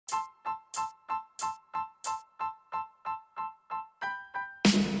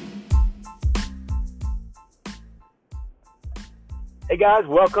Hey guys,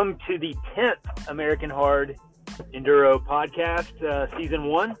 welcome to the 10th American Hard Enduro Podcast, Season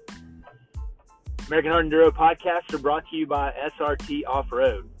 1. American Hard Enduro Podcasts are brought to you by SRT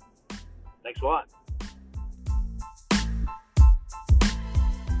Off-Road. Thanks a lot.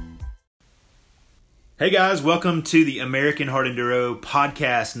 Hey guys, welcome to the American Hard Enduro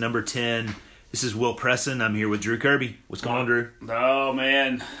Podcast number 10. This is Will Presson. I'm here with Drew Kirby. What's going on, Drew? Oh,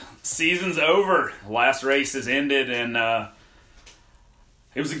 man. Season's over. Last race has ended, and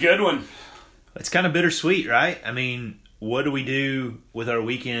it was a good one. It's kind of bittersweet, right? I mean, what do we do with our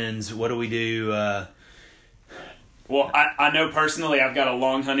weekends? What do we do? Well, I know personally I've got a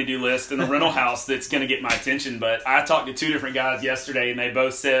long honey-do list in the rental house that's going to get my attention, but I talked to two different guys yesterday, and they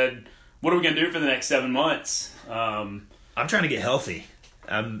both said, what are we going to do for the next 7 months? I'm trying to get healthy.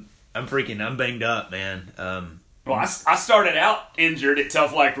 I'm banged up, man. Well, I started out injured at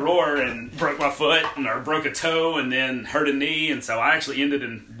Tough Like Roar and broke my foot or broke a toe and then hurt a knee, and so I actually ended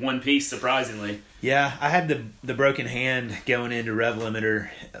in one piece, surprisingly. Yeah, I had the broken hand going into Rev Limiter.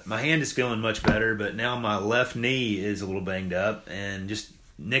 My hand is feeling much better, but now my left knee is a little banged up and just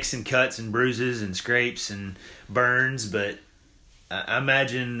nicks and cuts and bruises and scrapes and burns, but I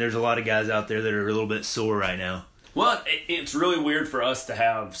imagine there's a lot of guys out there that are a little bit sore right now. Well, it's really weird for us to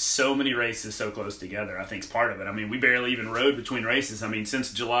have so many races so close together. I think it's part of it. I mean, we barely even rode between races. I mean,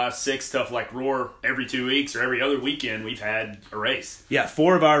 since July 6th, Tough Like Roar, every 2 weeks or every other weekend, we've had a race. Yeah,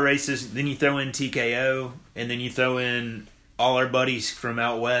 4 of our races. Then you throw in TKO, and then you throw in all our buddies from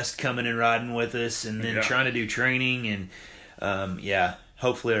out west coming and riding with us, and then trying to do training. And,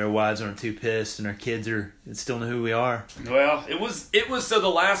 hopefully our wives aren't too pissed and our kids still know who we are. Well, it was so the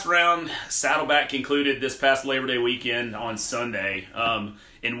last round, Saddleback concluded this past Labor Day weekend on Sunday,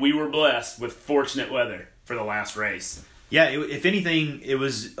 and we were blessed with fortunate weather for the last race. Yeah, if anything, it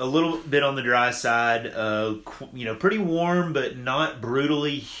was a little bit on the dry side. Pretty warm, but not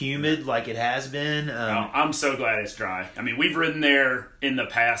brutally humid like it has been. I'm so glad it's dry. I mean, we've ridden there in the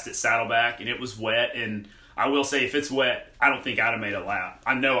past at Saddleback, and it was wet, and I will say, if it's wet, I don't think I'd have made a lap.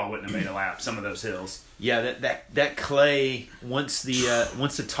 I know I wouldn't have made a lap, some of those hills. Yeah, that clay, once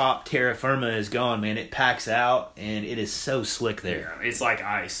the top terra firma is gone, man, it packs out, and it is so slick there. Yeah, it's like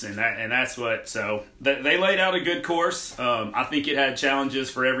ice, and that's what, so they laid out a good course. I think it had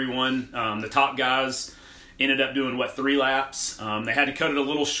challenges for everyone. The top guys ended up doing, 3 laps? They had to cut it a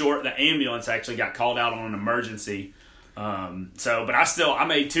little short. The ambulance actually got called out on an emergency. But I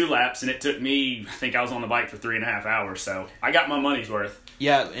made 2 laps, and it took me, I think I was on the bike for 3.5 hours, so I got my money's worth.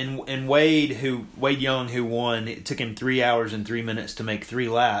 Yeah, and Wade Young, who won, it took him 3 hours and 3 minutes to make 3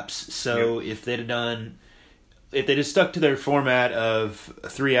 laps. So if they'd have stuck to their format of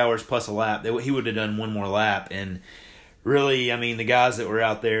 3 hours plus a lap, he would have done 1 more lap. And really, I mean, the guys that were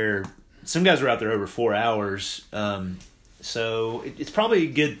out there, some guys were out there over 4 hours. So it's probably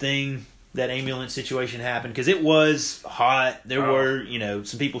a good thing that ambulance situation happened, because it was hot. There were,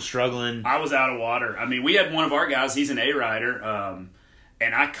 some people struggling. I was out of water. I mean, we had one of our guys, he's an A rider,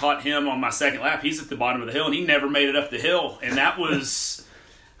 and I caught him on my second lap. He's at the bottom of the hill, and he never made it up the hill. And that was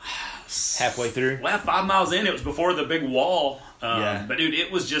halfway through. Well, 5 miles in, it was before the big wall. But dude,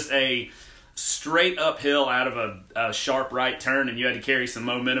 it was just a straight uphill out of a sharp right turn, and you had to carry some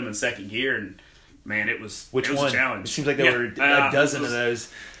momentum in second gear, and man, it was a challenge. It seems like there were a dozen of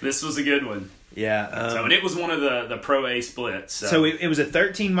those. This was a good one. Yeah. And it was one of the Pro A splits. So it was a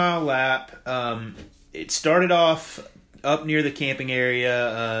 13-mile lap. It started off up near the camping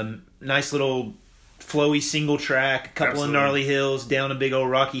area. Nice little flowy single track, a couple of gnarly hills, down a big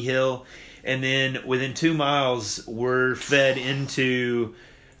old rocky hill. And then within 2 miles, we're fed into,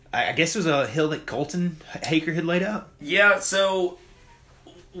 I guess it was a hill that Colton Haker had laid out? Yeah, so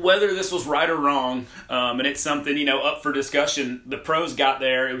whether this was right or wrong, and it's something, up for discussion, the pros got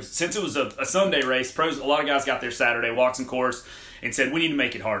there. Since it was a Sunday race, a lot of guys got there Saturday, walked some course, and said, we need to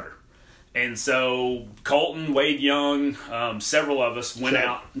make it harder. And so Colton, Wade Young, several of us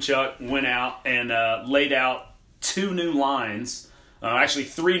Chuck went out and laid out 2 new lines, actually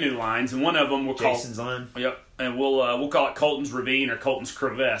 3 new lines, and one of them we'll call Jason's line. Yep, and we'll call it Colton's Ravine or Colton's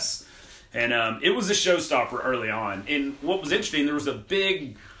Crevasse. And it was a showstopper early on. And what was interesting, there was a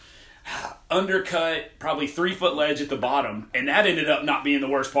big undercut, probably 3-foot ledge at the bottom, and that ended up not being the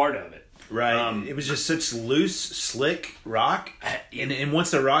worst part of it. Right. It was just such loose, slick rock. And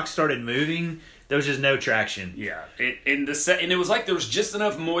once the rock started moving, there was just no traction. Yeah. And it was like there was just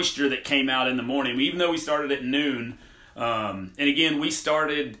enough moisture that came out in the morning. Even though we started at noon, and again, we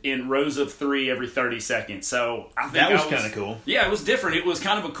started in rows of 3 every 30 seconds. So I think that was kind of cool. Yeah, it was different. It was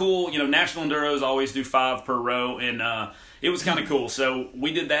kind of a cool, National Enduros always do 5 per row, and it was kind of cool. So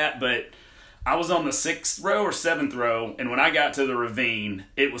we did that, but I was on the 6th row or 7th row, and when I got to the ravine,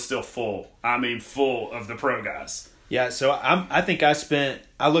 it was still full. I mean, full of the pro guys. Yeah, so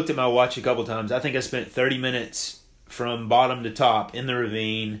I looked at my watch a couple times. I think I spent 30 minutes from bottom to top in the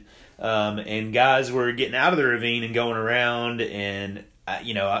ravine, and guys were getting out of the ravine and going around, and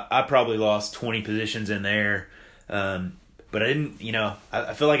I probably lost 20 positions in there, but I didn't.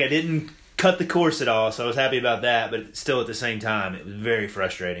 I feel like I didn't cut the course at all, so I was happy about that. But still, at the same time, it was very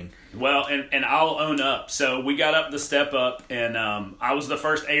frustrating. Well, and I'll own up. So we got up the step up, and I was the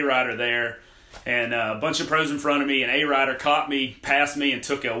first A rider there. And a bunch of pros in front of me, an A-Rider caught me, passed me, and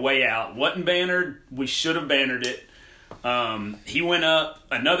took a way out. Wasn't bannered. We should have bannered it. He went up.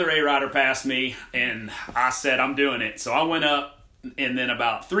 Another A-Rider passed me, and I said, I'm doing it. So I went up, and then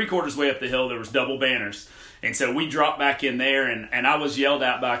about 3/4 way up the hill, there was double banners. And so we dropped back in there, and I was yelled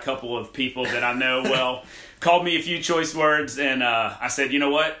at by a couple of people that I know well. Called me a few choice words, and I said, you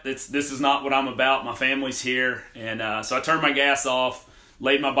know what? This is not what I'm about. My family's here. And so I turned my gas off,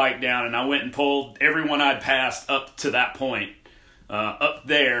 laid my bike down, and I went and pulled everyone I'd passed up to that point, up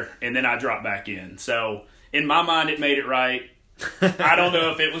there, and then I dropped back in. So in my mind, it made it right. I don't know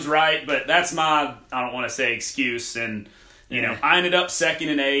if it was right, but that's my, I don't want to say excuse. And, I ended up second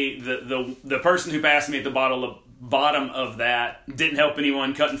in A. The person who passed me at the bottom of that didn't help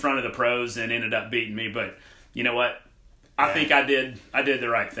anyone, cut in front of the pros, and ended up beating me. But you know what? I think I did the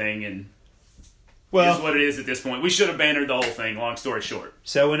right thing, and is what it is at this point. We should have bannered the whole thing, long story short.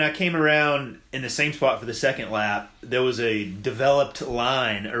 So when I came around in the same spot for the second lap, there was a developed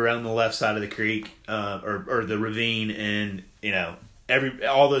line around the left side of the creek, or the ravine, and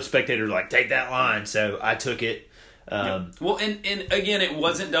all the spectators were like, take that line. So I took it. Well, and again, it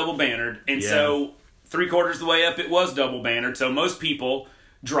wasn't double bannered, and so 3/4 the way up, it was double bannered. So most people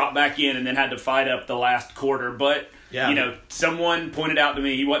dropped back in and then had to fight up the last quarter, but. Yeah. Someone pointed out to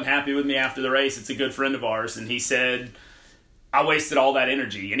me he wasn't happy with me after the race. It's a good friend of ours, and he said I wasted all that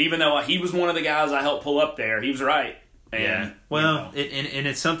energy. And even though he was one of the guys I helped pull up there, he was right. And, and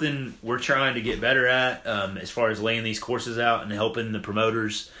it's something we're trying to get better at, as far as laying these courses out and helping the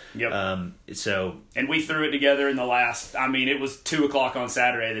promoters. Yep. And we threw it together in the last. I mean, it was 2:00 on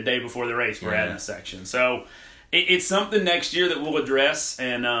Saturday, the day before the race. We're adding a section, so it's something next year that we'll address.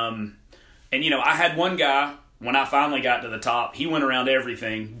 And I had one guy. When I finally got to the top, he went around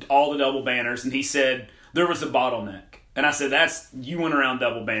everything, all the double banners, and he said there was a bottleneck. And I said, you went around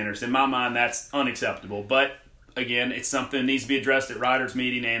double banners. In my mind, that's unacceptable. But, again, it's something that needs to be addressed at riders'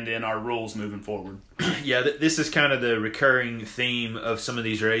 meeting and in our rules moving forward. Yeah, this is kind of the recurring theme of some of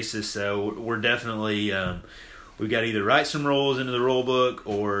these races. So we're definitely we've got to either write some rules into the rule book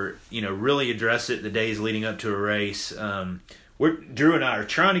or, really address it the days leading up to a race. Drew and I are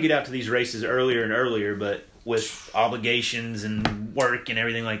trying to get out to these races earlier and earlier, but with obligations and work and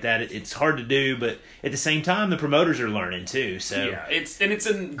everything like that, it's hard to do. But at the same time, the promoters are learning too. So yeah, it's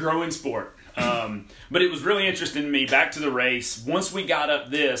a growing sport. But it was really interesting to me. Back to the race. Once we got up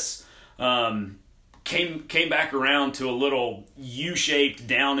this, came back around to a little U-shaped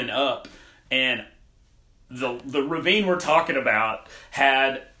down and up, and the ravine we're talking about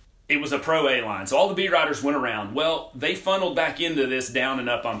it was a Pro A line. So all the B riders went around. Well, they funneled back into this down and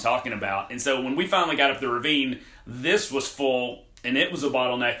up I'm talking about. And so when we finally got up the ravine, this was full, and it was a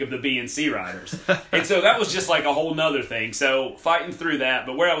bottleneck of the B and C riders. And so that was just like a whole nother thing. So fighting through that.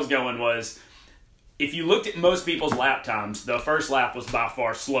 But where I was going was, if you looked at most people's lap times, the first lap was by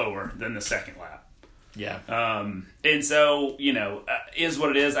far slower than the second lap. Yeah. And so, is what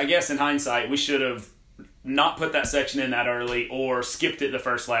it is. I guess in hindsight, we should have not put that section in that early or skipped it the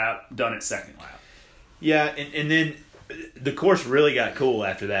first lap, done it second lap. Yeah, and then the course really got cool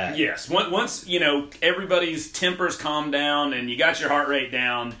after that. Yes. Once, everybody's tempers calmed down and you got your heart rate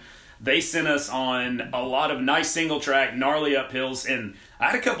down, they sent us on a lot of nice single track, gnarly uphills, and I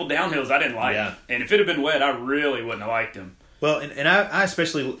had a couple downhills I didn't like. Yeah. And if it had been wet, I really wouldn't have liked them. Well, and I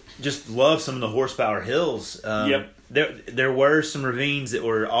especially just love some of the horsepower hills. Yep. There were some ravines that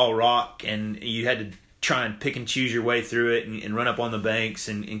were all rock, and you had to try and pick and choose your way through it and run up on the banks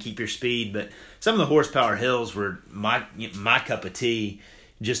and keep your speed. But some of the horsepower hills were my cup of tea.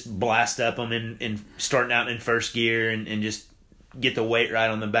 Just blast up them and starting out in first gear and just get the weight right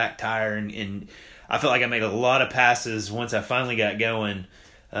on the back tire. And I felt like I made a lot of passes once I finally got going.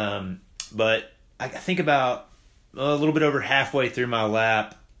 But I think about a little bit over halfway through my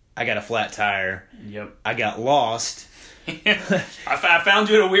lap, I got a flat tire. Yep. I got lost. I found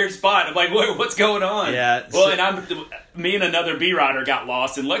you in a weird spot. I'm like, what's going on? Yeah. Well, and me and another B rider got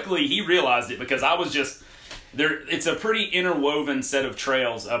lost, and luckily he realized it because I was just there. It's a pretty interwoven set of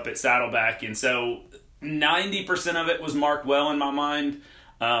trails up at Saddleback, and so 90% of it was marked well in my mind.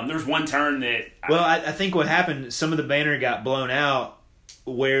 There's one turn that... Well, I think what happened, some of the banner got blown out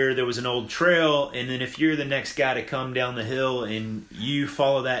where there was an old trail, and then if you're the next guy to come down the hill and you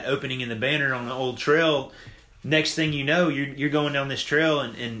follow that opening in the banner on the old trail, next thing you know, you're going down this trail,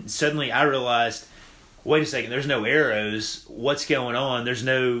 and suddenly I realized, wait a second, there's no arrows. What's going on?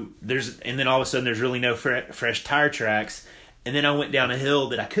 And then all of a sudden there's really no fresh tire tracks. And then I went down a hill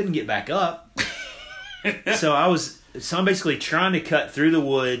that I couldn't get back up. So I'm basically trying to cut through the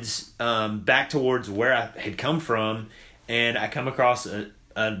woods back towards where I had come from, and I come across a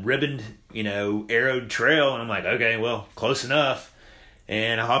ribboned, arrowed trail, and I'm like, okay, well, close enough.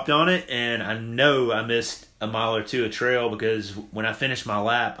 And I hopped on it, and I know I missed a mile or two of trail because when I finished my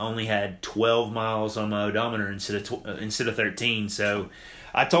lap, I only had 12 miles on my odometer instead of 13. So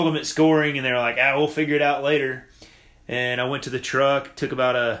I told them it's scoring, and they were like, we'll figure it out later. And I went to the truck, took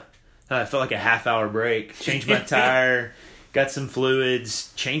about I felt like a half-hour break, changed my tire, got some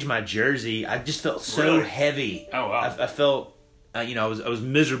fluids, changed my jersey. I just felt so heavy. Oh, wow. I felt, I was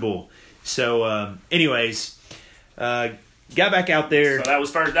miserable. So, anyways, got back out there. So that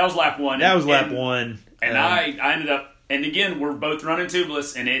was lap one. That was lap one. And I ended up, and again, we're both running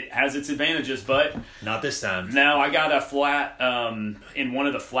tubeless, and it has its advantages, but... Not this time. No, I got a flat in one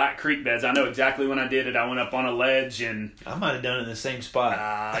of the flat creek beds. I know exactly when I did it. I went up on a ledge, and... I might have done it in the same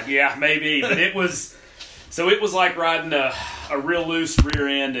spot. Yeah, maybe. But it was... So it was like riding a real loose rear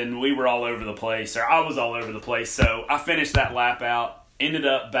end, and we were all over the place. Or I was all over the place. So I finished that lap out, ended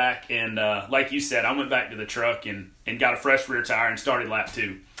up back, and like you said, I went back to the truck and got a fresh rear tire and started lap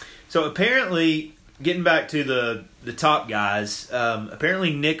 2. So apparently... Getting back to the top guys,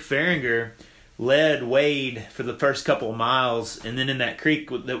 apparently Nick Farringer led Wade for the first couple of miles, and then in that creek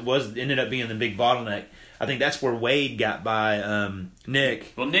that ended up being the big bottleneck. I think that's where Wade got by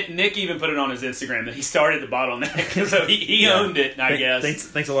Nick. Well, Nick even put it on his Instagram that he started the bottleneck, so he owned it, I guess.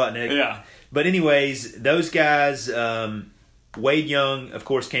 Thanks a lot, Nick. Yeah. But anyways, those guys, Wade Young, of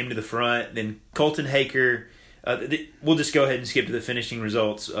course, came to the front. Then Colton Haker. We'll just go ahead and skip to the finishing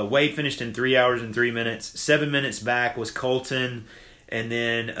results. Wade finished in 3 hours and 3 minutes. 7 minutes back was Colton, and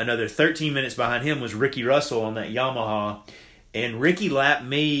then another 13 minutes behind him was Ricky Russell on that Yamaha. And Ricky lapped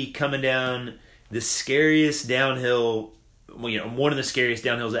me coming down the scariest downhill, one of the scariest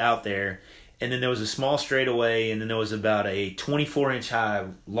downhills out there. And then there was a small straightaway, and then there was about a 24-inch high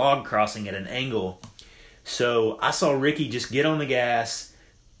log crossing at an angle. So I saw Ricky just get on the gas,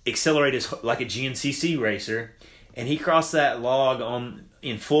 accelerate like a GNCC racer, and he crossed that log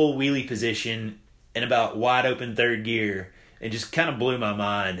in full wheelie position in about wide open third gear, and just kind of blew my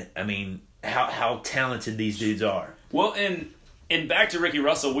mind. I mean, how talented these dudes are. Well, and back to Ricky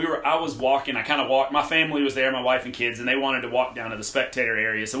Russell, I was walking. I kind of walked. My family was there, my wife and kids, and they wanted to walk down to the spectator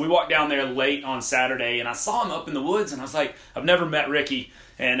area. So we walked down there late on Saturday, and I saw him up in the woods, and I was like, I've never met Ricky.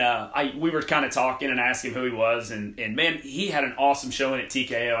 And we were kind of talking and asking who he was, and man, he had an awesome showing at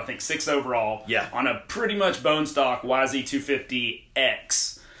TKO. I think 6th overall. Yeah. On a pretty much bone stock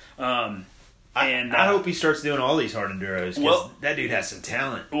YZ250X. I hope he starts doing all these hard enduros, because that dude has some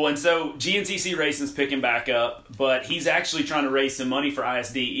talent. Well, and so GNCC Racing's picking back up, but he's actually trying to raise some money for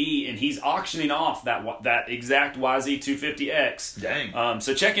ISDE, and he's auctioning off that exact YZ250X. Dang.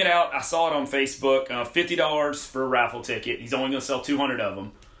 So check it out. I saw it on Facebook. $50 for a raffle ticket. He's only going to sell 200 of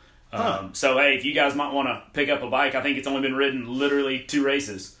them. So, hey, if you guys might want to pick up a bike, I think it's only been ridden literally 2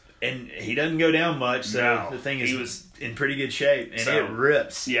 races. And he doesn't go down much, so the thing is, he was in pretty good shape, and it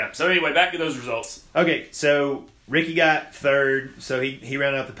rips. Yeah, so anyway, back to those results. Okay, so Ricky got third, so he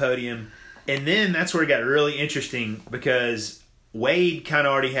ran up the podium. And then that's where it got really interesting, because Wade kind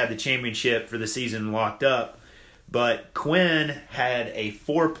of already had the championship for the season locked up, but Quinn had a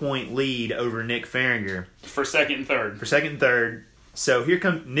 4-point lead over Nick Farringer. For second and third. So here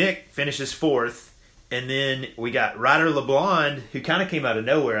comes Nick, finishes 4th. And then we got Ryder LeBlond, who kind of came out of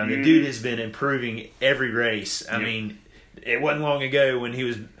nowhere. I mean, the dude has been improving every race. I mean, it wasn't long ago when he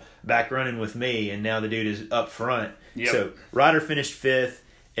was back running with me, and now the dude is up front. Yep. So Ryder finished 5th,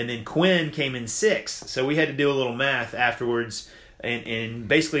 and then Quinn came in 6th. So we had to do a little math afterwards, and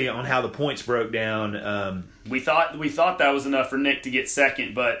basically on how the points broke down. We thought that was enough for Nick to get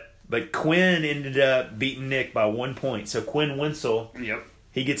second, but Quinn ended up beating Nick by 1 point. So Quinn Winsel. Yep.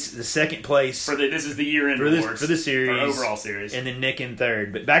 He gets the second place this is the year-end awards for the series, for overall series, and then Nick in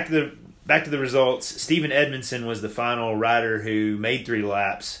third. But back to the results. Stephen Edmondson was the final rider who made 3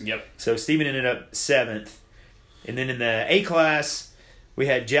 laps. Yep. So Stephen ended up 7th, and then in the A class we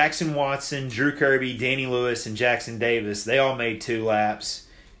had Jackson Watson, Drew Kirby, Danny Lewis, and Jackson Davis. They all made 2 laps.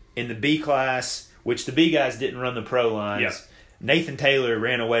 In the B class, which the B guys didn't run the pro lines, yep. Nathan Taylor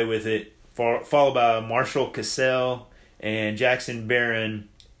ran away with it, followed by Marshall Cassell and Jackson Barron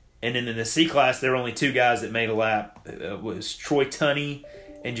And then in the C class, there were only 2 guys that made a lap. It was Troy Tunney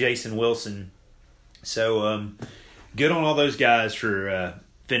and Jason Wilson. So good on all those guys for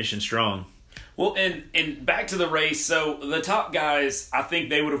finishing strong. Well, and back to the race. So the top guys, I think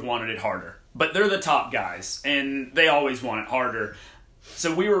they would have wanted it harder. But they're the top guys, and they always want it harder.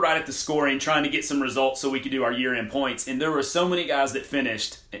 So we were right at the scoring, trying to get some results so we could do our year-end points. And there were so many guys that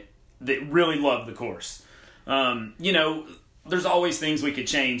finished that really loved the course. There's always things we could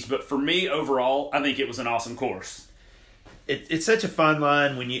change. But for me, overall, I think it was an awesome course. It's such a fine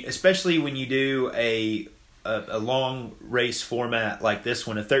line, especially when you do a long race format like this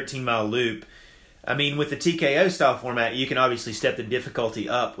one, a 13-mile loop. I mean, with the TKO style format, you can obviously step the difficulty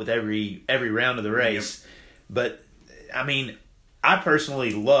up with every round of the race. Yep. But I mean, I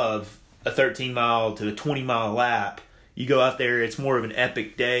personally love a 13-mile to a 20-mile lap. You go out there, it's more of an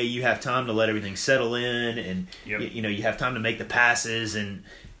epic day. You have time to let everything settle in, and you have time to make the passes, and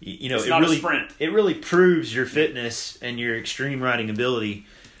it's not a sprint. It really proves your fitness and your extreme riding ability.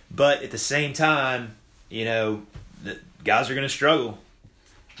 But at the same time, the guys are going to struggle.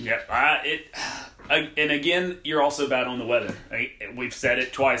 Yeah, and again, you're also battling the weather. We've said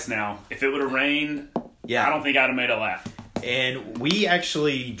it twice now. If it would have rained, I don't think I'd have made a lap. And we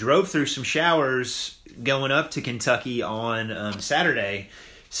actually drove through some showers going up to Kentucky on Saturday.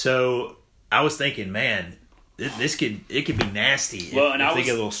 So I was thinking, man, it could be nasty if they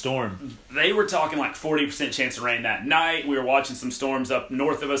get a little storm. They were talking like 40% chance of rain that night. We were watching some storms up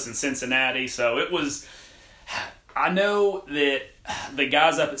north of us in Cincinnati. So it was... I know that the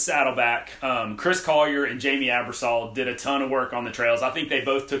guys up at Saddleback, Chris Collier and Jamie Abersol, did a ton of work on the trails. I think they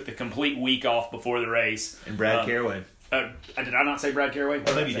both took the complete week off before the race. And Brad Caraway. Did I not say Brad Caraway?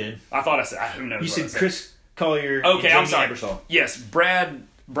 Oh, maybe you did. I thought I said. Who knows? You said Chris Collier. Okay, and I'm sorry. Abersol. Yes, Brad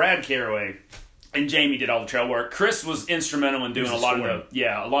Caraway and Jamie did all the trail work. Chris was instrumental in doing a lot of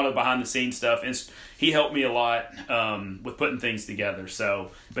the behind the scenes stuff. And he helped me a lot with putting things together.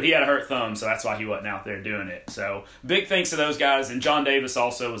 So, but he had a hurt thumb, so that's why he wasn't out there doing it. So, big thanks to those guys. And John Davis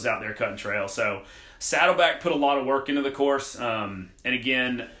also was out there cutting trail. So, Saddleback put a lot of work into the course. And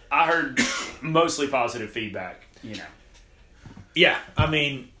again, I heard mostly positive feedback. Yeah, I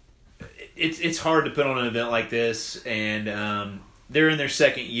mean, it's hard to put on an event like this, and they're in their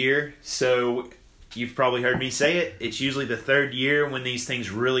second year, so you've probably heard me say it. It's usually the third year when these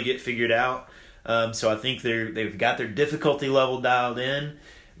things really get figured out. So I think they've got their difficulty level dialed in.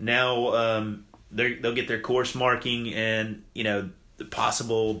 Now they'll get their course marking and the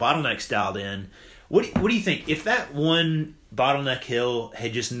possible bottlenecks dialed in. What do you think if that one bottleneck hill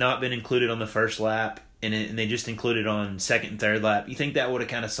had just not been included on the first lap? And they just included on second and third lap, you think that would have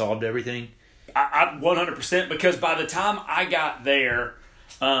kind of solved everything? I 100%, because by the time I got there,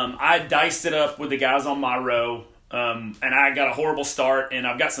 I diced it up with the guys on my row, and I got a horrible start, and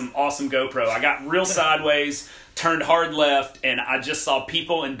I've got some awesome GoPro. I got real sideways, turned hard left, and I just saw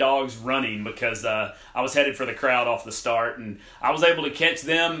people and dogs running because I was headed for the crowd off the start, and I was able to catch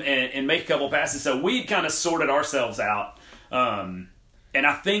them and make a couple passes. So we kind of sorted ourselves out, and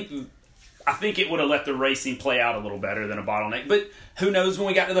I think it would have let the racing play out a little better than a bottleneck. But who knows, when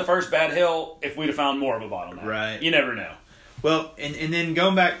we got to the first bad hill, if we'd have found more of a bottleneck. Right. You never know. Well, and then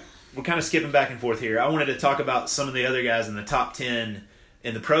going back, we're kind of skipping back and forth here. I wanted to talk about some of the other guys in the top 10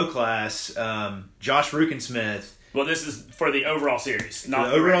 in the pro class. Josh Ruckensmith. Well, this is for the overall series. Not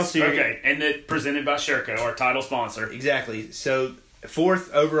the overall series. Okay, and then presented by Sherco, our title sponsor. Exactly. So,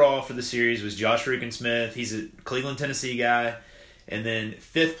 4th overall for the series was Josh Ruckensmith. He's a Cleveland, Tennessee guy. And then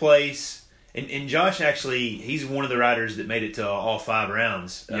 5th place... And Josh, actually, he's one of the riders that made it to all 5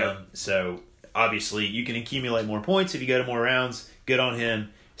 rounds. Yep. So, obviously, you can accumulate more points if you go to more rounds. Good on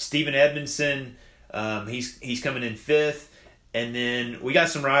him. Stephen Edmondson, he's coming in 5th. And then we got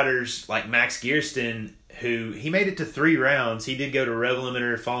some riders like Max Gearston, who he made it to 3 rounds. He did go to Rev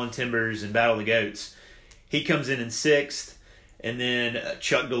Limiter, Fallen Timbers, and Battle of the Goats. He comes in 6th. And then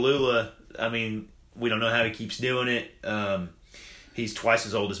Chuck Galula, I mean, we don't know how he keeps doing it. He's twice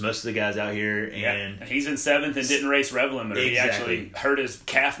as old as most of the guys out here. And he's in 7th and didn't race Rev Limiter. Exactly. He actually hurt his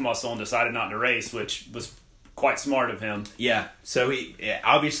calf muscle and decided not to race, which was quite smart of him. Yeah. So,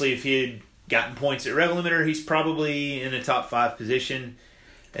 obviously, if he had gotten points at Rev Limiter, he's probably in a top 5 position.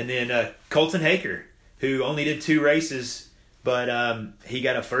 And then Colton Haker, who only did 2 races, but he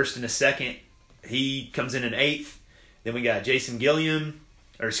got a 1st and a 2nd. He comes in 8th. Then we got Jason Gilliland,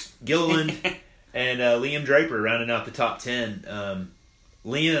 and Liam Draper rounding out the top 10.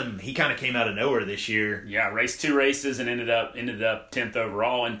 Liam, he kind of came out of nowhere this year. Yeah, raced 2 races and ended up 10th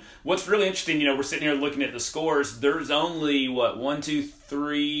overall. And what's really interesting, we're sitting here looking at the scores. There's only,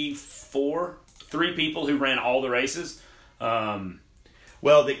 3 people who ran all the races.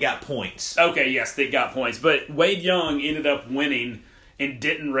 Well, that got points. Okay, yes, they got points. But Wade Young ended up winning and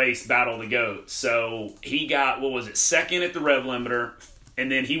didn't race Battle of the Goats. So he got, second at the Rev Limiter,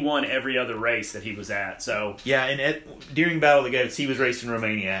 and then he won every other race that he was at. So yeah, and during Battle of the Goats, he was racing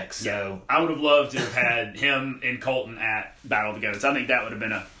Romaniacs. So yeah, I would have loved to have had him and Colton at Battle of the Goats. I think that would have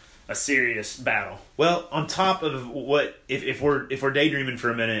been a serious battle. Well, on top of what, if we're daydreaming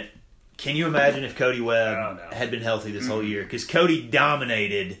for a minute, can you imagine if Cody Webb had been healthy this whole year? Because Cody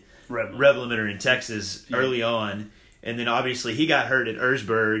dominated Rev Limiter in Texas early on, and then obviously he got hurt at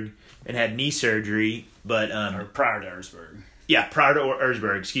Erzberg and had knee surgery. But or prior to Erzberg. Yeah, prior to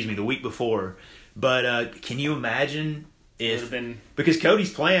Erzberg, the week before. But can you imagine if because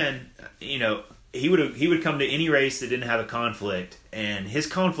Cody's plan, he would come to any race that didn't have a conflict, and his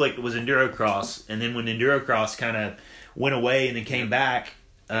conflict was Endurocross, and then when Endurocross kind of went away and then came back,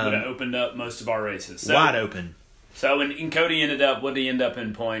 it would have opened up most of our races. Wide open. So, and Cody what did he end up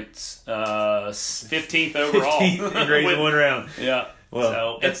in points? 15th overall. 15th and racing one round. Yeah.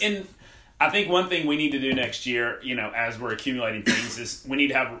 Well, and I think one thing we need to do next year, as we're accumulating things, is you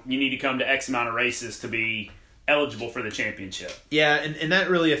need to come to X amount of races to be eligible for the championship. Yeah, and that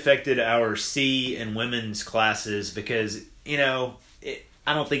really affected our C and women's classes because,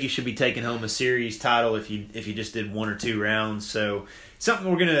 I don't think you should be taking home a series title if you just did one or two rounds. So something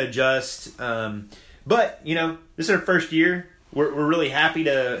we're going to adjust. But, this is our first year. We're really happy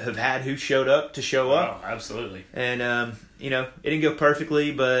to have had who showed up to show up. Oh, absolutely. And, it didn't go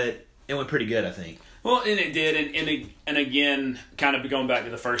perfectly, but it went pretty good, I think. Well, and it did. And again, kind of going back to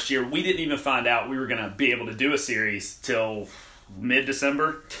the first year, we didn't even find out we were going to be able to do a series till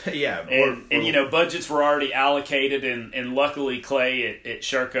mid-December. Yeah. And budgets were already allocated, and luckily Clay at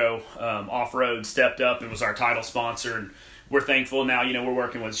Sherco Off-Road stepped up and was our title sponsor, and we're thankful now. We're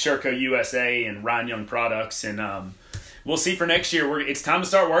working with Sherco USA and Ryan Young Products, and we'll see for next year. It's time to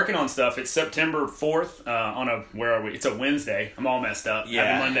start working on stuff. It's September 4th where are we? It's a Wednesday. I'm all messed up.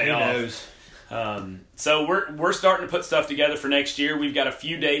 Yeah, having Monday off. Knows? So we're starting to put stuff together for next year. We've got a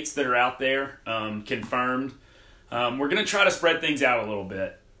few dates that are out there confirmed. We're going to try to spread things out a little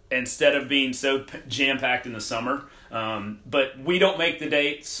bit instead of being so jam-packed in the summer. But we don't make the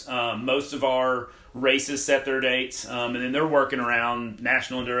dates. Most of our races set their dates, and then they're working around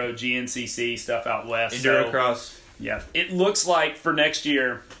National Enduro, GNCC, stuff out west. Endurocross. Yeah. It looks like for next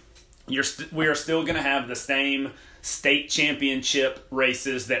year, we are still going to have the same state championship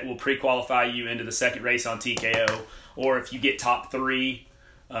races that will pre-qualify you into the second race on TKO, or if you get top 3,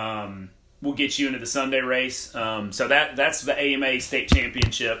 we'll get you into the Sunday race. So that's the AMA state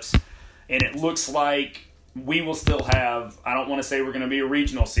championships, and it looks like we will still have, I don't want to say we're going to be a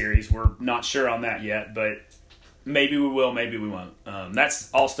regional series. We're not sure on that yet, but maybe we will, maybe we won't.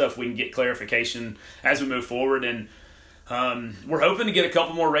 That's all stuff we can get clarification as we move forward, and we're hoping to get a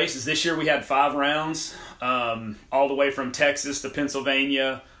couple more races. This year we had 5 rounds, all the way from Texas to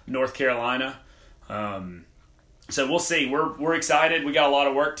Pennsylvania, North Carolina. So we'll see. We're excited. We got a lot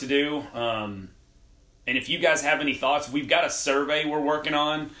of work to do. And if you guys have any thoughts, we've got a survey we're working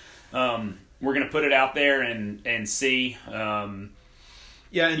on. We're going to put it out there and see. Within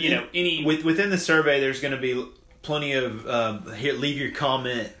the survey, there's going to be plenty of leave your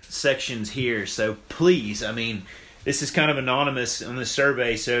comment sections here. So please, this is kind of anonymous on the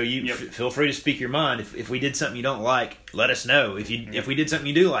survey, so you feel free to speak your mind. If we did something you don't like, let us know. If we did something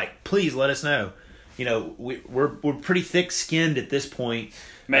you do like, please let us know. We're pretty thick-skinned at this point.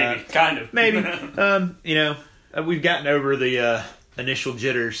 Maybe, kind of. Maybe. We've gotten over the initial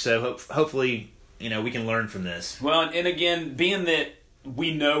jitters, so hopefully, we can learn from this. Well, and again, being that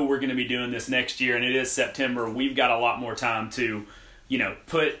we know we're going to be doing this next year, and it is September, we've got a lot more time to,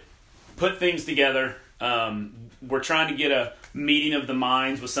 put things together. We're trying to get a meeting of the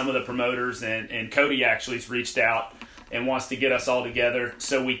minds with some of the promoters, and Cody actually has reached out and wants to get us all together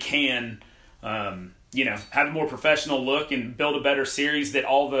so we can, have a more professional look and build a better series that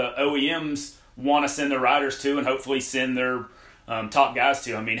all the OEMs want to send their riders to and hopefully send their top guys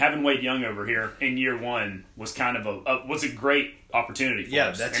to. Having Wade Young over here in year 1 was kind of was a great opportunity for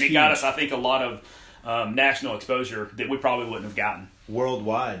us. That's and it got us, I think, a lot of national exposure that we probably wouldn't have gotten.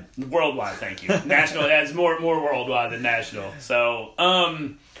 Worldwide, thank you. National, that's more worldwide than national. So,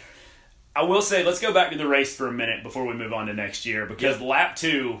 I will say, let's go back to the race for a minute before we move on to next year, because lap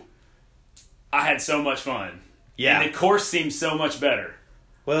 2, I had so much fun. Yeah. And the course seemed so much better.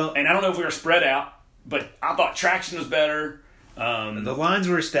 Well, and I don't know if we were spread out, but I thought traction was better. The lines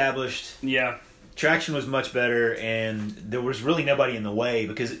were established. Yeah. Traction was much better, and there was really nobody in the way,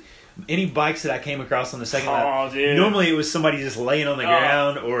 because any bikes that I came across on the second lap, normally it was somebody just laying on the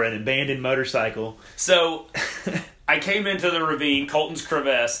ground or an abandoned motorcycle. So I came into the ravine, Colton's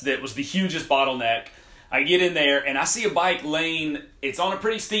crevasse, that was the hugest bottleneck. I get in there, and I see a bike laying, it's on a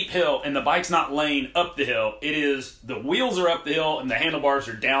pretty steep hill, and the bike's not laying up the hill. It is, the wheels are up the hill, and the handlebars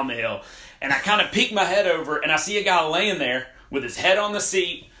are down the hill. And I kind of peek my head over, and I see a guy laying there with his head on the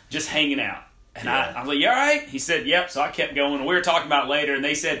seat, just hanging out. And I was like, you all right? He said, yep. So I kept going. And we were talking about it later, and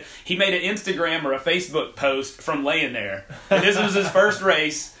they said he made an Instagram or a Facebook post from laying there. And this was his first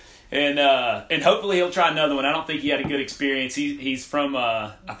race. And hopefully he'll try another one. I don't think he had a good experience. He's from,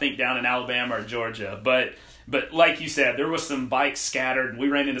 I think, down in Alabama or Georgia. But like you said, there was some bikes scattered. And we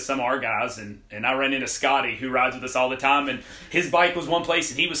ran into some of our guys, and I ran into Scotty, who rides with us all the time. And his bike was one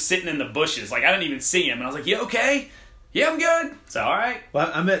place, and he was sitting in the bushes. Like, I didn't even see him. And I was like, you okay? Yeah, I'm good. So, all right.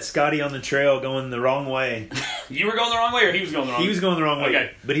 Well, I met Scotty on the trail going the wrong way. You were going the wrong way, or he was going the wrong way? He was going the wrong way.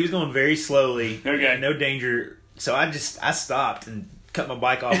 Okay. But he was going very slowly. Okay. No danger. So I stopped and cut my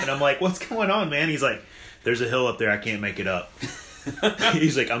bike off, and I'm like, what's going on, man? He's like, there's a hill up there. I can't make it up.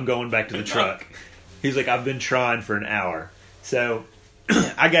 He's like, I'm going back to the truck. He's like, I've been trying for an hour. So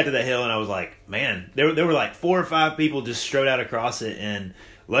I got to the hill, and I was like, man, there were like 4 or 5 people just strode out across it, and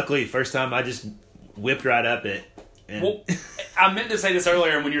luckily, first time I just whipped right up it. Well, I meant to say this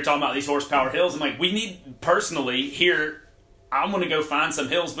earlier when you were talking about these horsepower hills. I'm like, we need, personally, here, I'm going to go find some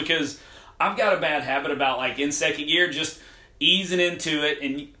hills because I've got a bad habit about, like, in second gear, just easing into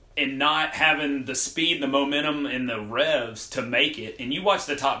it and not having the speed, the momentum, and the revs to make it. And you watch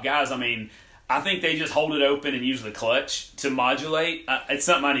the top guys, I mean, I think they just hold it open and use the clutch to modulate. It's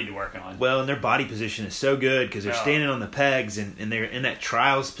something I need to work on. Well, and their body position is so good because they're standing on the pegs and they're in that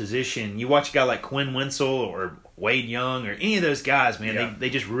trials position. You watch a guy like Quinn Winsell or Wade Young or any of those guys, man, they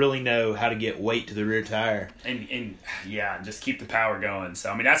just really know how to get weight to the rear tire. And just keep the power going. So,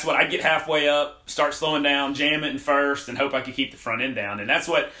 I mean, that's what I get halfway up, start slowing down, jam it in first, and hope I can keep the front end down. And that's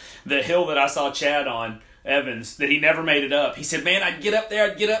what the hill that I saw Chad on, Evans, that he never made it up. He said, man, I'd get up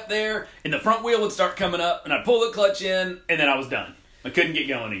there, and the front wheel would start coming up, and I'd pull the clutch in, and then I was done. I couldn't get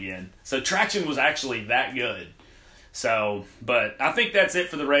going again. So traction was actually that good. So, but I think that's it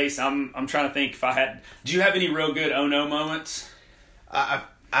for the race. I'm trying to think if I had. Do you have any real good oh no moments? I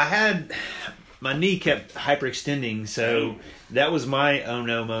had, my knee kept hyperextending, so that was my oh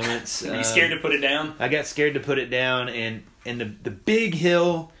no moments. Were you scared to put it down? I got scared to put it down, and the big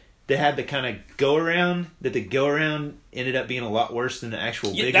hill that had the kind of go around, that the go around ended up being a lot worse than the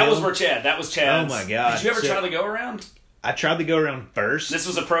actual big that hill. was where Chad. That was Chad's. Oh my god! Did you ever try the go around? I tried the go around first. This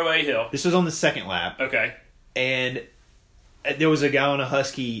was a Pro A hill. This was on the second lap. Okay. And there was a guy on a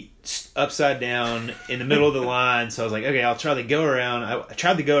Husky upside down in the middle of the line, so I was like, okay, I'll try the go around. I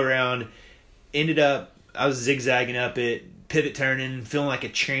tried the go around, ended up, I was zigzagging up it, pivot turning, feeling like a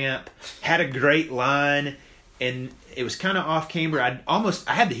champ, had a great line, and it was kind of off camber. I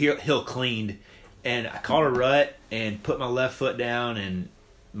had the hill cleaned, and I caught a rut and put my left foot down, and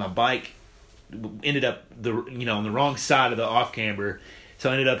my bike ended up on the wrong side of the off camber. So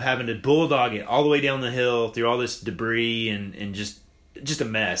I ended up having to bulldog it all the way down the hill through all this debris and just a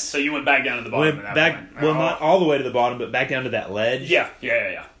mess. So you went back down to the bottom of that point. Well, not all the way to the bottom, but back down to that ledge.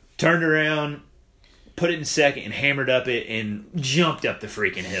 Yeah. Turned around, put it in second, and hammered up it and jumped up the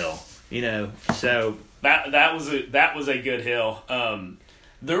freaking hill. So that was a good hill.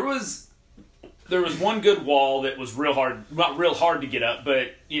 There was one good wall that was not real hard to get up,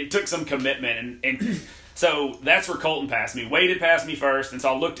 but it took some commitment and so that's where Colton passed me. Wade had passed me first, and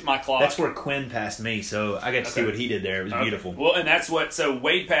so I looked at my clock. That's where Quinn passed me, so I got to see what he did there. It was beautiful. Well, and so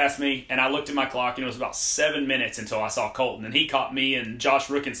Wade passed me, and I looked at my clock, and it was about 7 minutes until I saw Colton, and he caught me and Josh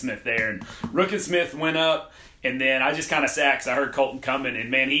Rookensmith there, and Rookensmith went up, and then I just kind of sat because I heard Colton coming, and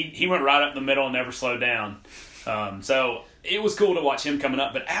man, he went right up the middle and never slowed down. So it was cool to watch him coming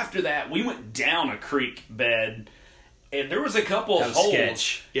up, but after that, we went down a creek bed. And there was a couple of holes.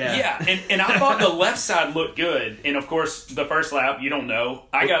 Sketch. Yeah. And I thought the left side looked good. And, of course, the first lap, you don't know.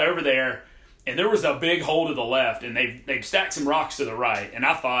 I got over there, and there was a big hole to the left, and they've stacked some rocks to the right. And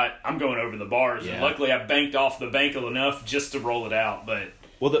I thought, I'm going over the bars. Yeah. And luckily, I banked off the bank enough just to roll it out. But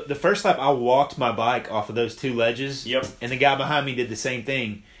well, the first lap, I walked my bike off of those 2 ledges. Yep. And the guy behind me did the same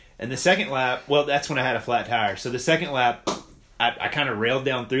thing. And the second lap, well, that's when I had a flat tire. So the second lap, I kind of railed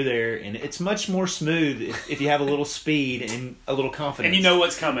down through there, and it's much more smooth if you have a little speed and a little confidence. And you know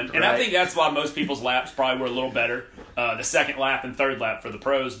what's coming. And right. I think that's why most people's laps probably were a little better, the second lap and third lap for the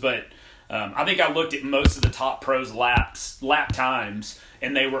pros. But I think I looked at most of the top pros' lap times,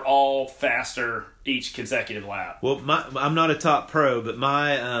 and they were all faster each consecutive lap. Well, I'm not a top pro, but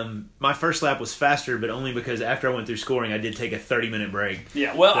my first lap was faster, but only because after I went through scoring, I did take a 30-minute break.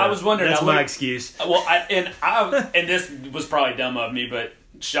 Yeah, well, so I was wondering. That's my excuse. Well, and this was probably dumb of me, but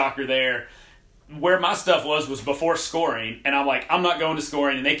shocker there. where my stuff was before scoring, and I'm like, I'm not going to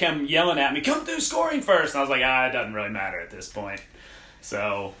scoring, and they come yelling at me, come through scoring first, and I was like, it doesn't really matter at this point.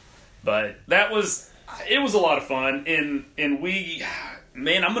 So, but it was a lot of fun, and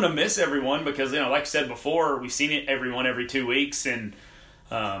man, I'm going to miss everyone because, like I said before, we've seen everyone every 2 weeks, and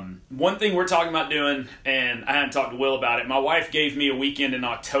one thing we're talking about doing, and I hadn't talked to Will about it, my wife gave me a weekend in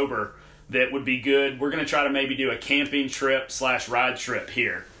October that would be good. We're going to try to maybe do a camping trip / ride trip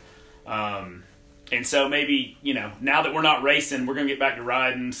here. And so maybe, now that we're not racing, we're going to get back to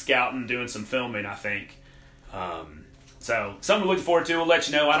riding, scouting, doing some filming, I think. So something to look forward to. We'll let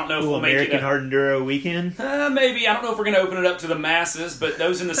you know. I don't know if we'll make it American Hard Enduro weekend. Maybe. I don't know if we're going to open it up to the masses, but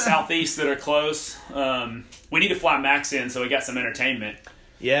those in the southeast that are close, we need to fly Max in so we got some entertainment.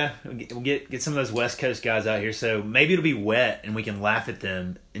 Yeah, we'll get some of those West Coast guys out here, so maybe it'll be wet and we can laugh at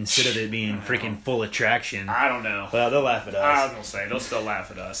them instead of it being freaking full of traction. I don't know. Well, they'll laugh at us. I was going to say, they'll still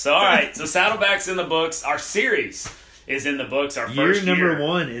laugh at us. So, all right, so Saddleback's in the books. Our series is in the books. Our first year. Year number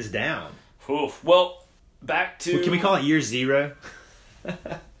 1 is down. Oof. Well, back to... Well, can we call it year 0?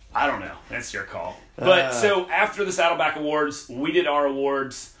 I don't know. That's your call. But, so, after the Saddleback Awards, we did our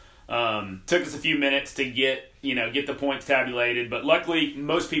awards. Took us a few minutes to get the points tabulated, but luckily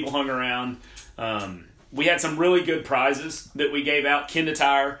most people hung around. We had some really good prizes that we gave out. Kenda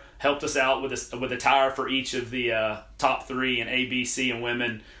Tire helped us out with a tire for each of the top 3 in A, B, C, and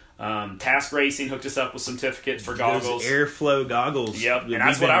women. Task Racing hooked us up with some certificates for goggles. Those Airflow goggles. Yep, and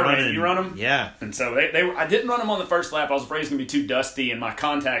that's what I ran. You run them? Yeah. And so I didn't run them on the first lap. I was afraid it was going to be too dusty, and my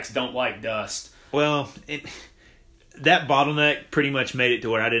contacts don't like dust. Well, that bottleneck pretty much made it to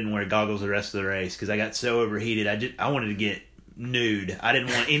where I didn't wear goggles the rest of the race because I got so overheated. I wanted to get nude. I didn't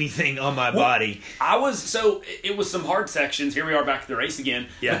want anything on my body. It was some hard sections. Here we are back at the race again.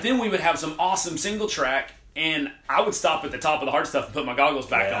 Yeah. But then we would have some awesome single track, and I would stop at the top of the hard stuff and put my goggles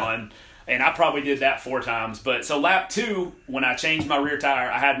back on. And I probably did that 4 times. But so lap 2, when I changed my rear tire,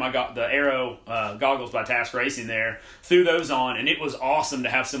 I had the Aero goggles by Task Racing there. Threw those on, and it was awesome to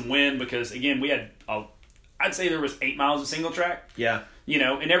have some wind because, again, we had I'd say there was 8 miles of single track. Yeah.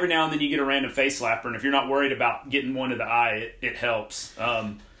 And every now and then you get a random face slapper, and if you're not worried about getting one to the eye, it helps.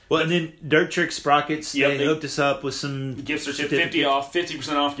 And then Dirt Trick Sprockets, they hooked us up with some gift certificate,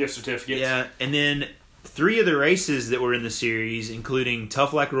 50% off gift certificates. Yeah, and then 3 of the races that were in the series, including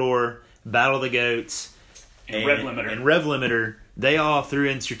Tough Like Roar, Battle of the Goats, and Rev Limiter, they all threw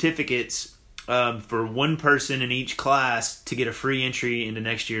in certificates for one person in each class to get a free entry into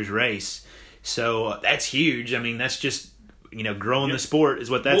next year's race. So that's huge. I mean, that's just, growing the sport is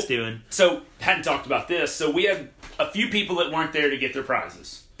what that's doing. So, hadn't talked about this. So, we had a few people that weren't there to get their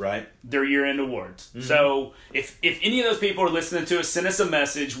prizes. Right. Their year-end awards. Mm-hmm. So, if any of those people are listening to us, send us a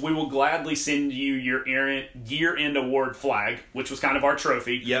message. We will gladly send you your year-end award flag, which was kind of our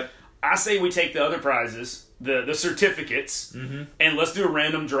trophy. Yep. I say we take the other prizes, the certificates, and let's do a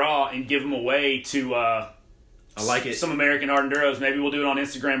random draw and give them away to... I like it. Some American Hard Enduros. Maybe we'll do it on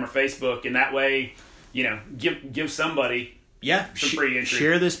Instagram or Facebook, and that way, give somebody some free entry.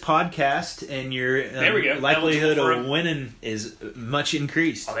 Share this podcast, and your likelihood of winning is much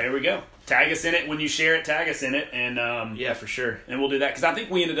increased. Oh, there we go. Tag us in it when you share it. Tag us in it, and yeah, for sure. And we'll do that because I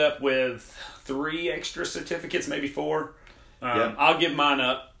think we ended up with 3 extra certificates, maybe 4. I'll give mine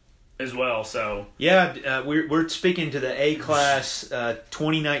up as well. So we're speaking to the A-Class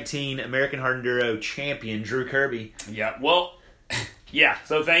 2019 American Hard Enduro champion Drew Kirby. Yeah, well, yeah.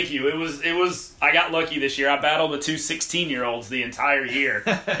 So thank you. It was. I got lucky this year. I battled the 2 16-year-olds the entire year,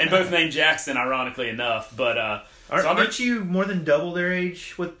 and both named Jackson, ironically enough. But aren't you more than double their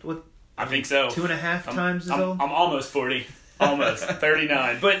age? I think so. 2.5 times as old. I'm almost 40, almost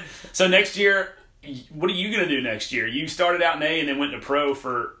 39. But so next year. What are you going to do next year? You started out in A and then went to pro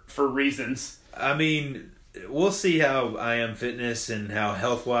for reasons. I mean, we'll see how I am fitness and how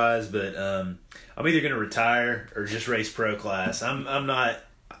health-wise, but I'm either going to retire or just race pro class. I'm not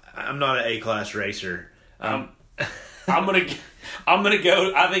an A-class racer. I'm gonna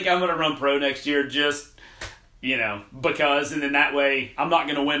go. I think I'm gonna run pro next year. Just because, and then that way I'm not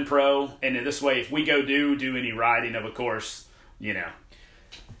gonna win pro, and then this way if we go do any riding of a course,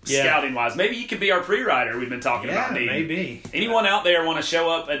 scouting wise, maybe you could be our pre-rider we've been talking about. Maybe. Anyone out there want to show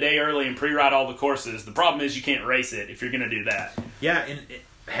up a day early and pre-ride all the courses? The problem is you can't race it if you're going to do that. Yeah, and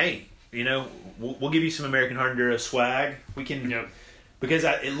hey, we'll give you some American Hard Enduro swag. We can, because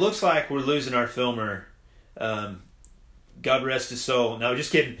it looks like we're losing our filmer. God rest his soul. No,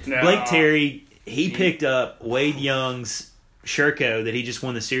 just kidding. No. Blake Terry, he picked up Wade Young's Sherco that he just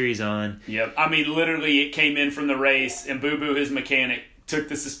won the series on. Yep. I mean, literally, it came in from the race, and Boo Boo, his mechanic, took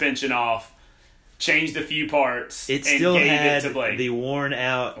the suspension off, changed a few parts, It and still gave had it to Blake. the worn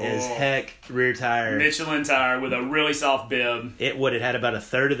out as heck rear tire. Michelin tire with a really soft bib. It had about a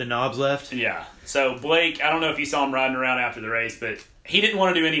third of the knobs left. Yeah. So Blake, I don't know if you saw him riding around after the race, but he didn't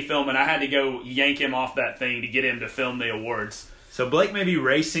want to do any filming. I had to go yank him off that thing to get him to film the awards. So Blake may be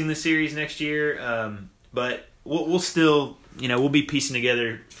racing the series next year, but we'll still, we'll be piecing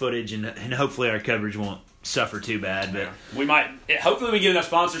together footage, and hopefully our coverage won't suffer too bad. But we might. Hopefully, we get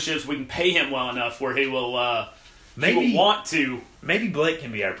enough sponsorships. We can pay him well enough where he will. Maybe he will want to. Maybe Blake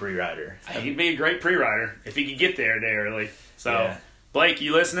can be our pre-rider. He'd be a great pre-rider if he could get there a day early. So, yeah. Blake,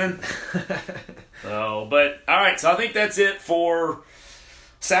 you listening? But all right. So I think that's it for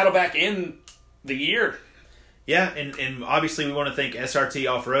Saddleback in the year. Yeah, and obviously we want to thank SRT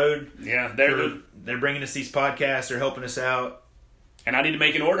Off-Road. Yeah, they're bringing us these podcasts. They're helping us out. And I need to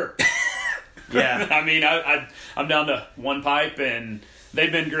make an order. Yeah. I mean, I'm down to one pipe, and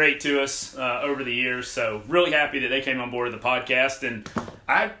they've been great to us over the years. So really happy that they came on board with the podcast. And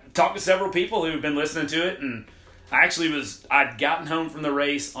I talked to several people who've been listening to it, and I'd gotten home from the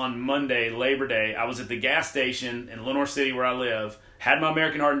race on Monday, Labor Day. I was at the gas station in Lenore City where I live, had my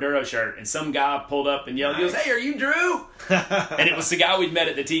American Hard Enduro shirt, and some guy pulled up and yelled, He goes, "Hey, are you Drew?" And it was the guy we'd met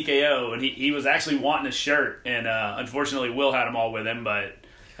at the TKO, and he was actually wanting a shirt, and unfortunately Will had them all with him, but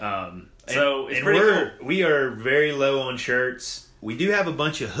so it's pretty cool. We are very low on shirts. We do have a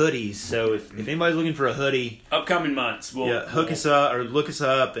bunch of hoodies, so if anybody's looking for a hoodie, upcoming months, we'll hook us up or look us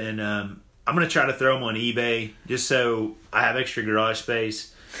up, and I'm going to try to throw them on eBay just so I have extra garage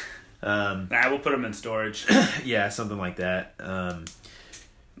space. We'll put them in storage. Yeah, something like that.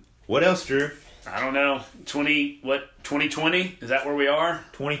 What else, Drew? I don't know. 2020? Is that where we are?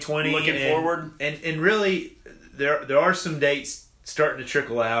 2020. Looking forward. And really, there are some dates starting to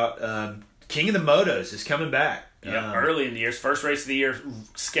trickle out. King of the Motos is coming back. Yeah, early in the year. First race of the year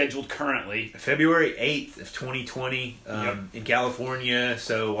scheduled currently. February 8th of 2020 in California.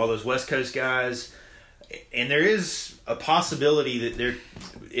 So all those West Coast guys. And there is a possibility that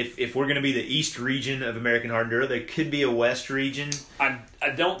if we're going to be the East region of American Hard Enduro, there could be a West region. I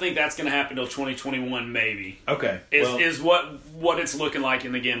don't think that's going to happen until 2021, maybe. Okay. Is what it's looking like.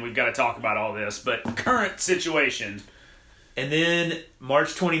 And again, we've got to talk about all this. But current situation. And then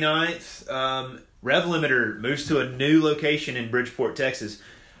March 29th, Rev Limiter moves to a new location in Bridgeport, Texas.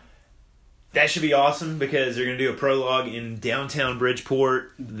 That should be awesome because they're going to do a prologue in downtown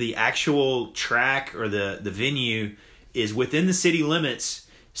Bridgeport. The actual track or the venue is within the city limits.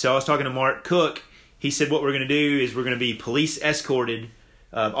 So I was talking to Mark Cook. He said what we're going to do is we're going to be police escorted.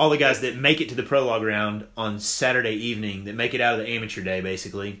 All the guys that make it to the prologue round on Saturday evening, that make it out of the amateur day,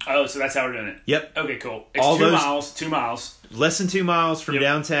 basically. Oh, so that's how we're doing it? Yep. Okay, cool. It's 2 miles. Less than 2 miles from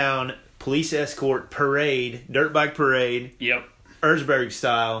downtown. Police escort parade, dirt bike parade. Yep. Erzberg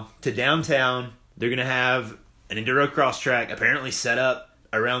style to downtown. They're going to have an enduro cross track apparently set up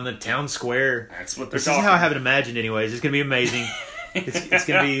around the town square. That's what they're This talking. is how I have it imagined anyways. It's going to be amazing. It's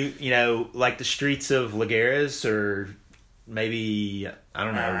going to be, like the streets of Lagares or maybe, I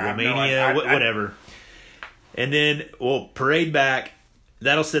don't know, Romania, whatever. And then we'll parade back.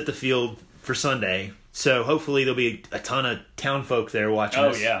 That'll set the field for Sunday. So hopefully there'll be a ton of town folk there watching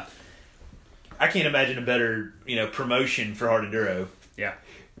us. Oh, yeah. I can't imagine a better, promotion for Hard Enduro. Yeah.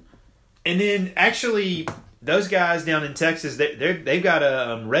 And then, actually, those guys down in Texas, they've got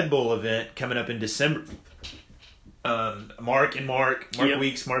a Red Bull event coming up in December. Mark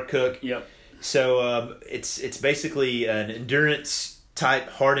Weeks, Mark Cook. Yep. So it's basically an endurance type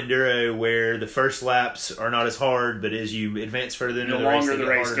hard enduro where the first laps are not as hard, but as you advance further into the race, longer the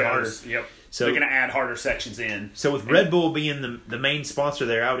race harder goes. Yep. So they're going to add harder sections in. So with Red Bull being the main sponsor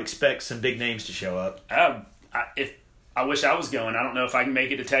there, I would expect some big names to show up. I wish I was going. I don't know if I can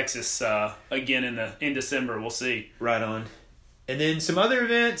make it to Texas again in December. We'll see. Right on. And then some other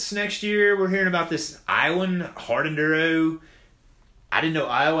events next year. We're hearing about this Iowan Hard Enduro. I didn't know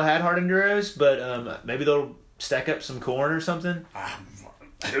Iowa had hard enduros, but maybe they'll stack up some corn or something.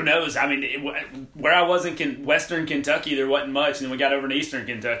 Who knows? I mean, where I was in Western Kentucky, there wasn't much, and then we got over to Eastern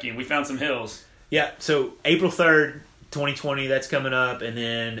Kentucky, and we found some hills. Yeah, so April 3rd, 2020, that's coming up, and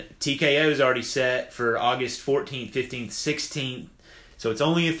then TKO is already set for August 14th, 15th, 16th, so it's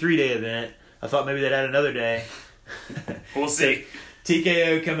only a 3-day event. I thought maybe they'd add another day. We'll see. So,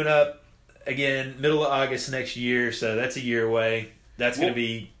 TKO coming up, again, middle of August next year, so that's a year away. That's going to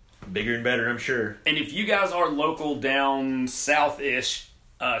be bigger and better, I'm sure. And if you guys are local down south-ish,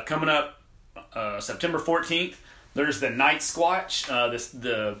 coming up September 14th, there's the Night Squatch.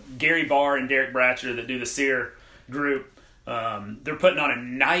 The Gary Barr and Derek Bratcher that do the SEER group. They're putting on a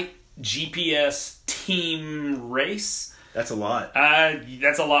night GPS team race. That's a lot.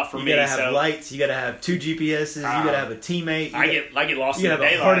 That's a lot for me. You gotta have lights. You gotta have 2 GPSs. You gotta have a teammate. I get lost in the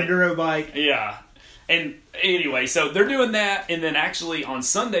daylight. You gotta have a hard enduro bike. Yeah. And anyway, so they're doing that, and then actually on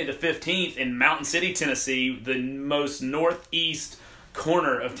Sunday the 15th in Mountain City, Tennessee, the most northeast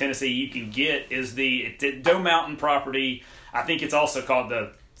corner of Tennessee you can get is the Doe Mountain property. I think it's also called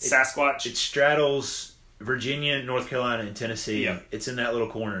the Sasquatch. It straddles Virginia, North Carolina, and Tennessee. Yeah. It's in that little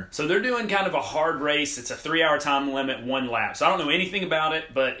corner. So they're doing kind of a hard race. It's a 3-hour time limit, 1 lap. So I don't know anything about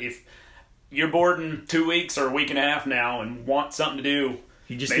it, but if you're bored in 2 weeks or a week and a half now and want something to do,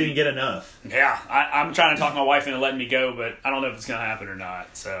 you just didn't get enough. Yeah, I'm trying to talk my wife into letting me go, but I don't know if it's going to happen or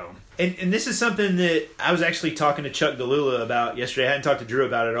not. So, and this is something that I was actually talking to Chuck DeLula about yesterday. I hadn't talked to Drew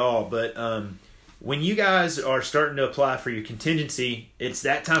about it at all, but when you guys are starting to apply for your contingency, it's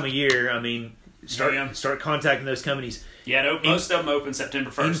that time of year. I mean, start contacting those companies. Yeah, most of them open September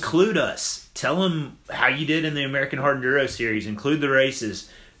 1st. Include us. Tell them how you did in the American Hard Enduro Series. Include the races.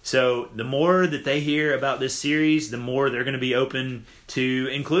 So the more that they hear about this series, the more they're going to be open to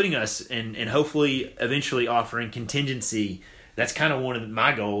including us and hopefully eventually offering contingency. That's kind of one of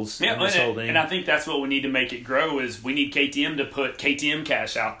my goals in this whole thing. And I think that's what we need to make it grow is we need KTM to put KTM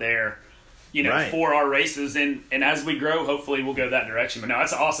cash out there, for our races. And as we grow, hopefully we'll go that direction. But no,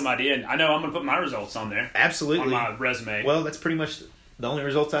 that's an awesome idea. And I know I'm going to put my results on there. Absolutely. On my resume. Well, that's pretty much the only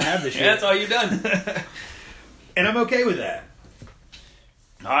results I have this year. Yeah, that's all you've done. And I'm okay with that.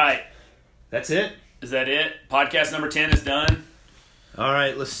 All right. That's it? Is that it? Podcast number 10 is done. All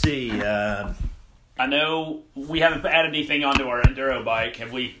right, let's see. I know we haven't added anything onto our enduro bike.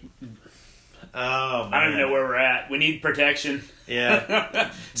 Have we? Oh, man. I don't even know where we're at. We need protection. Yeah.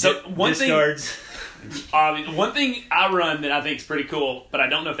 So one discards. One thing I run that I think is pretty cool, but I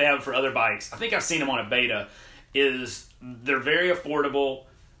don't know if they have it for other bikes. I think I've seen them on a beta. Is they're very affordable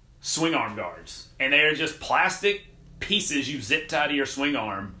swing arm guards, and they are just plastic pieces you zip tie to your swing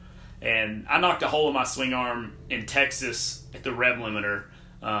arm. And I knocked a hole in my swing arm in Texas at the Rev Limiter,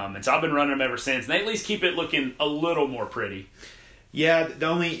 and so I've been running them ever since. And they at least keep it looking a little more pretty. Yeah, the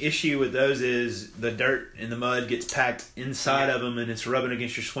only issue with those is the dirt and the mud gets packed inside of them, and it's rubbing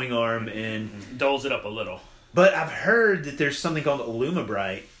against your swing arm and dulls it up a little. But I've heard that there's something called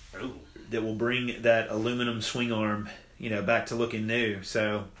Alumabrite that will bring that aluminum swing arm, back to looking new.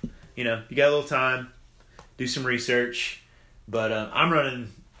 So, you got a little time. Do some research, but I'm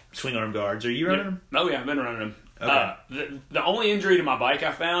running swing arm guards. Are you running them? Oh yeah, I've been running them. Okay. The only injury to my bike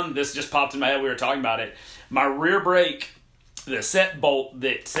I found, this just popped in my head, we were talking about it, my rear brake, the set bolt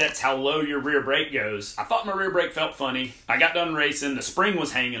that sets how low your rear brake goes, I thought my rear brake felt funny. I got done racing, the spring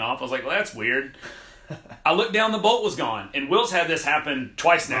was hanging off. I was like, well, that's weird. I looked down, the bolt was gone. And Will's had this happen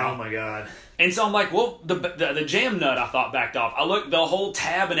twice now. Oh my God. And so I'm like, well, the jam nut I thought backed off. I looked, the whole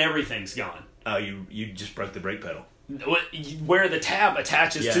tab and everything's gone. Oh, you just broke the brake pedal. Where the tab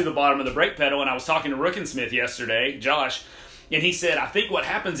attaches to the bottom of the brake pedal, and I was talking to Rookensmith yesterday, Josh, and he said, I think what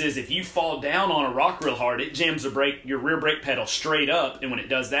happens is if you fall down on a rock real hard, it jams your rear brake pedal straight up, and when it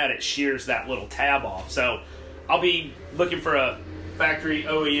does that, it shears that little tab off. So I'll be looking for a factory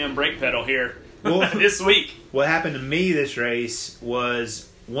OEM brake pedal here this week. What happened to me this race was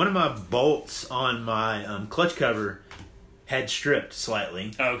one of my bolts on my clutch cover had stripped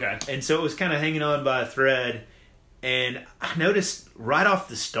slightly. Oh, okay. And so it was kind of hanging on by a thread. And I noticed right off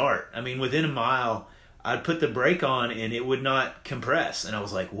the start, within a mile, I'd put the brake on and it would not compress. And I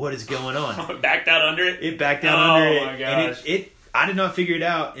was like, what is going on? It backed out under it? It backed out under it. Oh, my gosh. And I did not figure it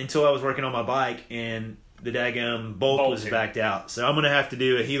out until I was working on my bike and the daggum bolt was backed out. So I'm going to have to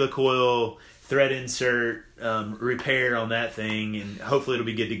do a helicoil thread insert repair on that thing, and hopefully it'll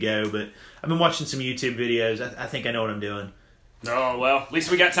be good to go. But I've been watching some YouTube videos. I think I know what I'm doing. Oh, well, at least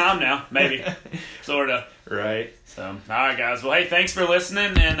we got time now, maybe. Sort of. Right. So, all right, guys. Well, hey, thanks for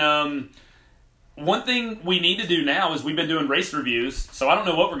listening. And one thing we need to do now is we've been doing race reviews. So I don't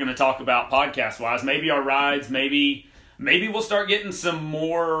know what we're going to talk about podcast-wise. Maybe our rides, maybe we'll start getting some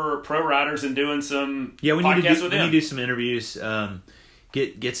more pro riders and doing some podcasts with them. We need to do some interviews.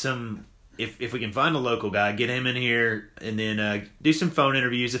 Get some... If we can find a local guy, get him in here, and then do some phone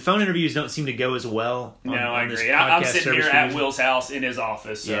interviews. The phone interviews don't seem to go as well. I agree. I'm sitting here at Will's house in his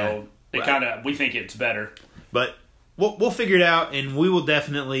office, so we think it's better. But we'll figure it out, and we will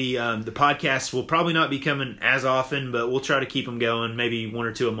definitely. The podcasts will probably not be coming as often, but we'll try to keep them going, maybe 1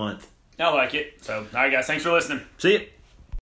 or 2 a month. I like it. So, all right, guys, thanks for listening. See ya.